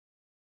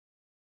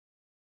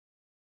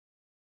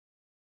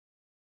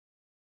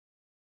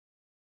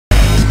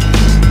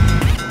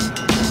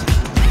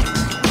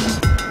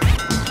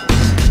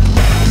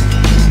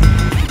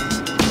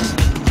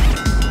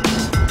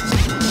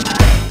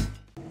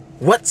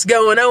What's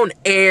going on,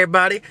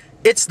 everybody?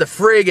 It's the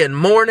friggin'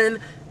 morning,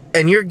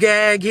 and your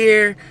gag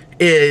here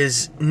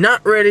is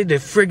not ready to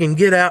friggin'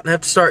 get out and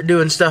have to start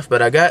doing stuff,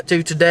 but I got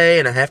to today,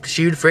 and I have to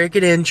shoot a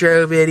friggin'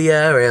 intro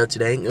video, or else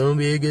it ain't gonna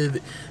be a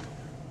good.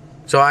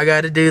 So I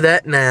gotta do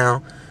that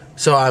now.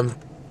 So I'm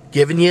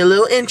giving you a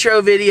little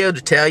intro video to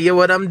tell you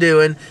what I'm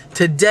doing.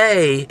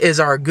 Today is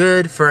our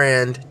good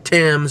friend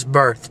Tim's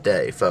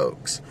birthday,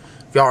 folks.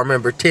 If y'all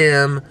remember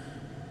Tim,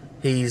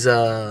 he's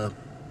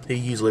he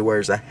usually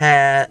wears a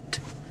hat.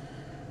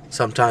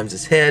 Sometimes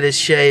his head is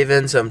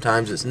shaven,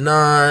 sometimes it's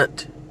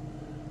not.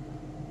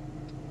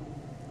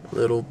 A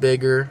little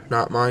bigger,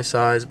 not my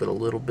size, but a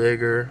little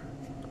bigger.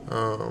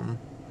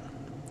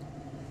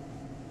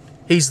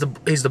 He's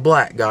the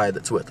black guy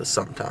that's with us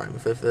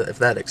sometimes, if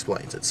that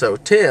explains it. So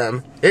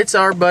Tim, it's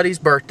our buddy's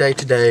birthday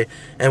today,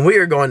 and we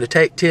are going to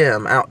take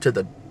Tim out to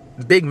the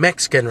big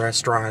Mexican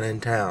restaurant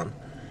in town.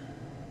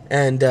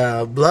 And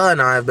Blah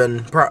and I have been,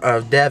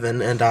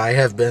 Deven and I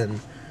have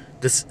been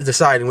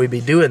deciding we'd be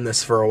doing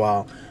this for a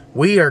while.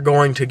 We are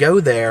going to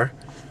go there,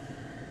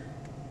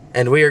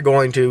 and we are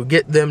going to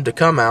get them to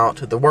come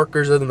out, the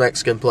workers of the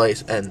Mexican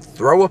place, and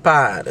throw a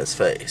pie in his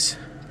face.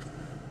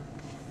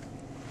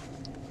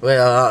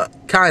 Well,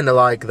 kind of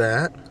like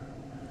that.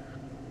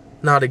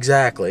 Not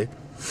exactly.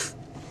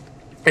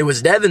 It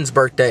was Deven's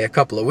birthday a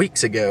couple of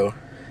weeks ago,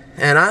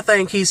 and I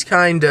think he's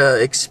kind of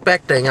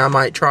expecting I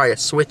might try a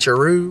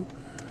switcheroo.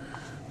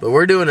 But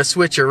we're doing a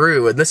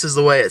switcheroo, and this is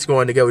the way it's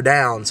going to go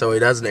down, so he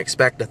doesn't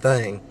expect a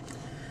thing.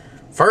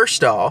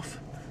 First off,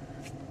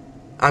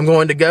 I'm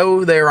going to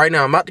go there right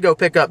now. I'm about to go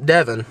pick up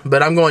Deven,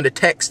 but I'm going to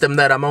text him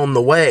that I'm on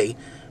the way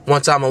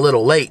once I'm a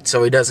little late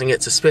so he doesn't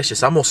get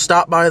suspicious. I'm going to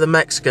stop by the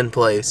Mexican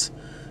place,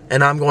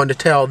 and I'm going to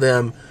tell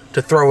them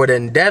to throw it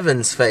in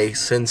Deven's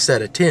face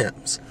instead of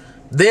Tim's.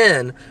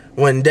 Then,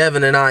 when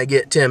Deven and I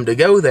get Tim to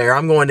go there,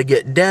 I'm going to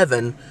get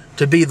Deven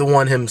to be the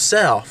one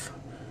himself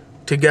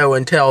to go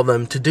and tell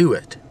them to do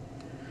it.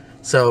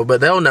 So, but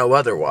they'll know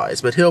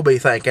otherwise. But he'll be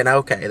thinking,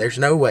 okay, there's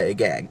no way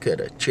Gag could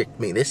have tricked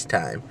me this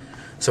time.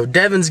 So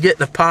Deven's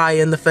getting a pie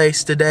in the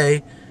face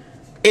today.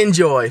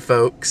 Enjoy,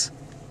 folks.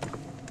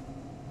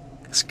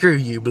 Screw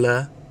you,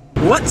 Blah.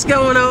 What's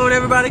going on,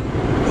 everybody?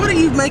 What are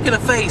you making a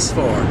face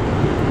for?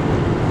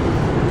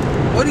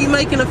 What are you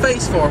making a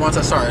face for once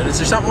I start? Is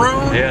there something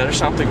wrong? Yeah, there's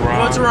something wrong.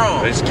 What's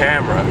wrong? It's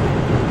camera.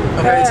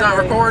 Okay, it's not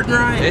recording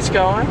right? It's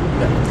going.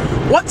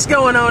 What's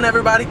going on,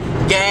 everybody?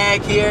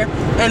 Gag here,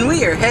 and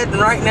we are heading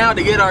right now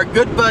to get our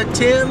good bud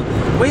Tim.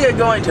 We are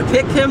going to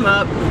pick him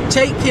up,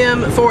 take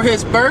him for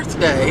his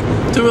birthday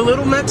to a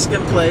little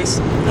Mexican place,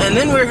 and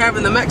then we're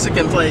having the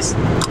Mexican place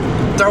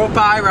throw a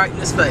pie right in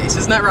his face.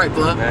 Isn't that right,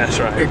 Blah? That's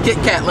right. Here, Kit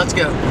Kat, let's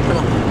go. Come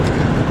on.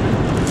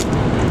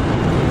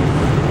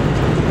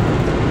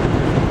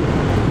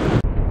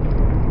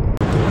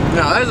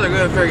 No, that's a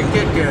good freaking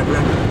Kit Kat,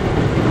 man.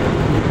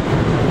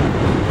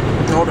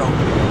 Hold on.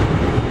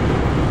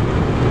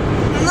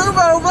 Move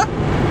over.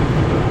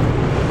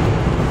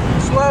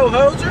 Slow,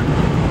 hoser.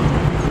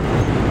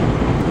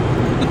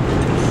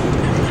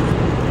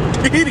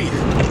 Idiot.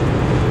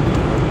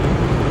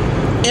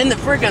 In the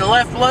freaking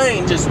left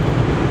lane, just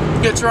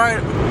gets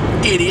right.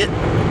 Idiot.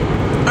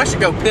 I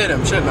should go pit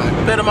him, shouldn't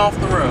I? Pit him off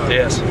the road.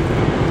 Yes.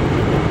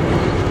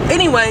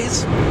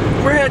 Anyways,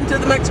 we're heading to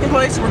the Mexican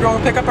place. We're going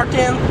to pick up our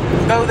Tim,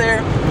 go there,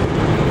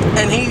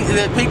 and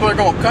the people are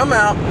going to come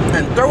out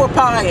and throw a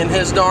pie in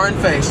his darn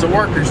face. The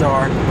workers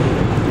are.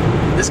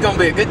 This is going to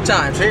be a good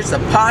time. So here's the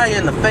pie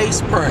in the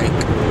face prank.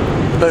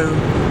 Boom.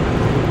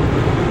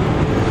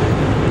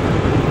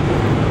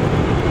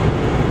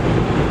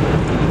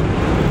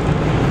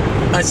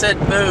 I said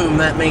boom,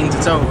 that means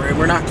it's over.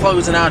 We're not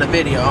closing out a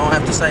video. I don't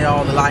have to say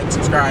all the like,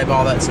 subscribe,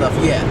 all that stuff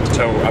yet.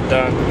 So I'm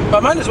done. But I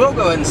might as well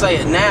go ahead and say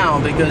it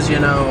now because, you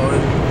know,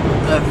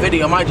 the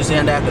video might just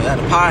end after that,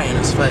 a pie in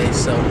his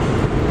face. So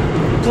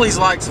please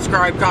like,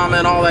 subscribe,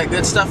 comment, all that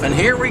good stuff. And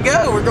here we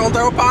go. We're going to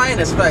throw a pie in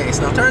his face.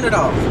 Now turn it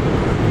off.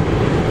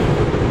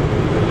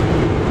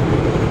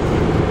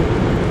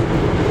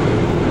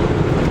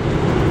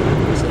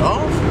 Is it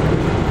off?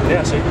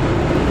 Yeah, see?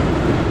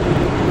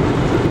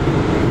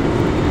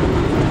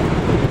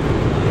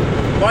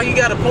 Why you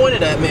gotta point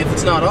it at me if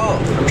it's not off?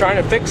 I'm trying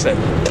to fix it.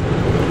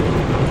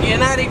 You're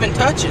not even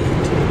touching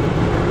it.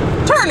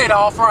 Turn it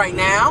off right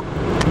now.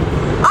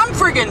 I'm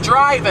friggin'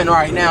 driving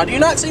right now. Do you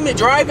not see me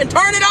driving?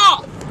 Turn it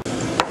off!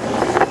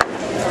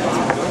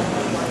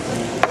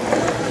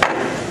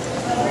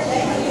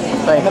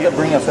 Hey, have to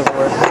bring us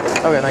everywhere.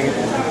 Okay, thank you.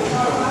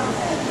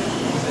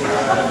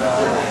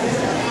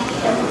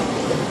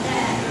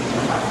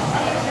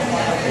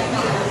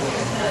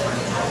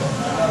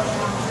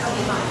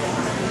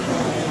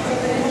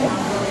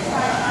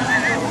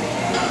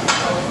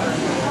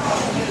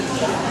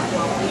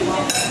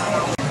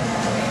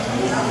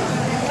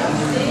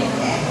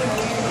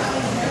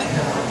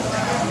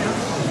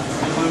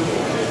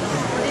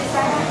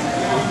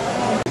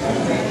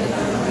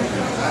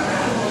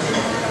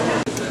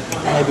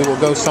 Maybe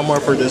we'll go somewhere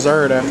for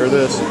dessert after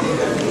this.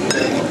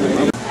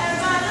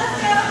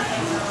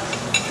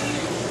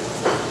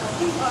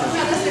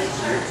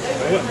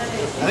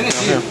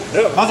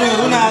 Hacemos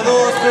 1,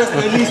 2, 3,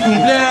 feliz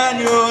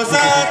cumpleaños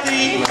a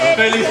ti,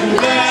 feliz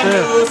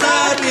cumpleaños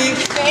a ti,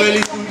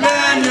 feliz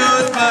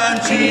cumpleaños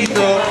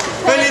Panchito,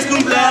 feliz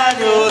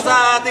cumpleaños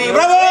a ti,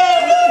 ¡bravo!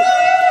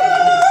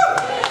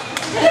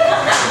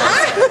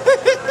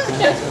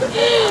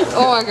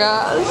 Oh my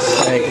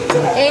gosh.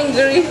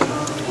 Angry.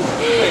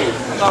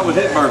 That was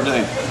his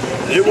birthday.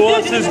 It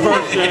was his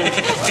birthday.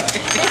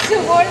 It's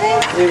your birthday?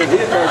 It was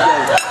his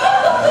birthday.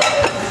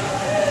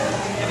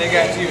 And they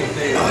got you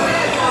instead.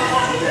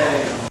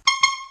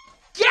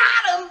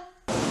 Got him!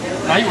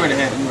 Now you wear the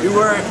hat. You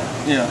wear it?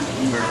 Yeah,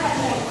 you wear it.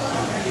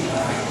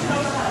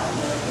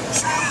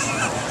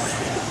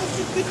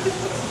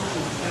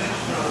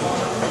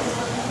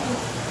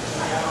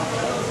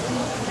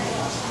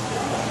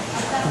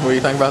 What do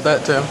you think about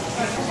that, Tim?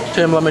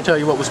 Tim, let me tell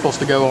you what was supposed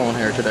to go on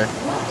here today.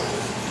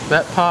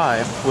 That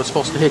pie was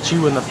supposed to hit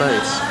you in the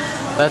face.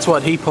 That's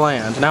what he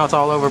planned. Now it's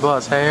all over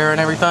Blood's hair and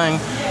everything.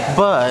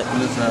 But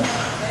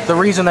the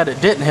reason that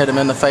it didn't hit him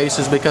in the face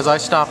is because I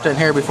stopped in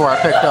here before I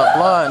picked up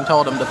Blood and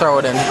told him to throw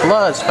it in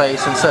Blood's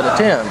face instead of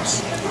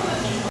Tim's.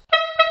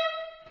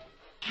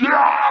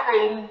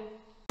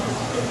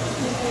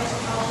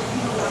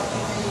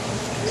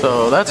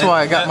 So that's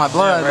why I got my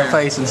Blood in the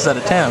face instead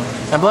of Tim.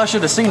 And Blood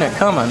should have seen it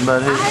coming,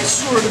 but I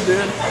sort of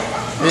did.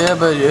 yeah,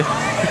 but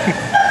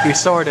you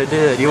sort of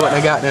did. You wouldn't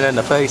have gotten it in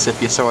the face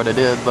if you sort of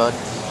did, but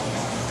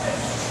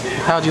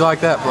how'd you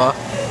like that, Blood?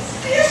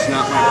 It's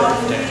not my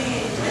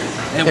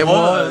birthday. It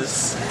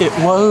was. It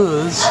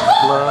was,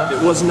 Blood.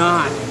 It was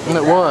not. And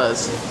it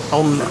was.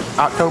 On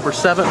October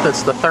 7th,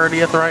 it's the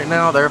 30th right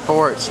now,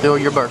 therefore it's still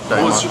your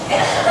birthday month.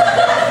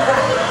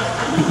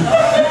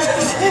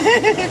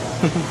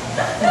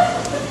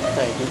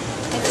 Thank you.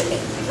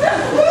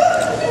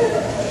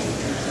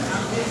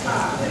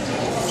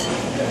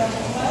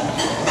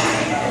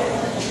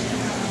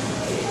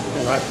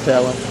 Alright,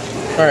 tell him.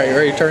 Alright, you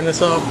ready to turn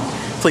this off?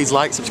 Please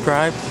like,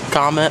 subscribe,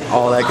 comment,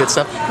 all that good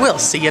stuff. We'll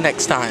see you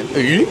next time.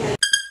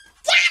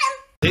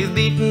 They've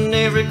beaten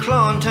every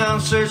claw in town,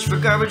 searched for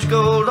garbage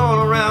gold all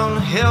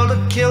around, held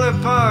a killer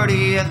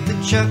party at the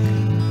Chuck.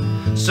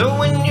 So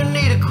when you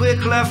need a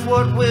quick laugh,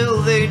 what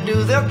will they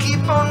do? They'll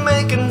keep on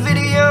making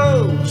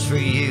videos for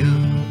you.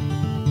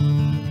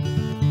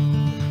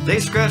 They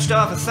scratched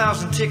off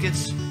 1,000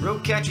 tickets,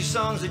 wrote catchy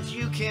songs that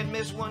you can't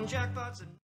miss. One jackpot's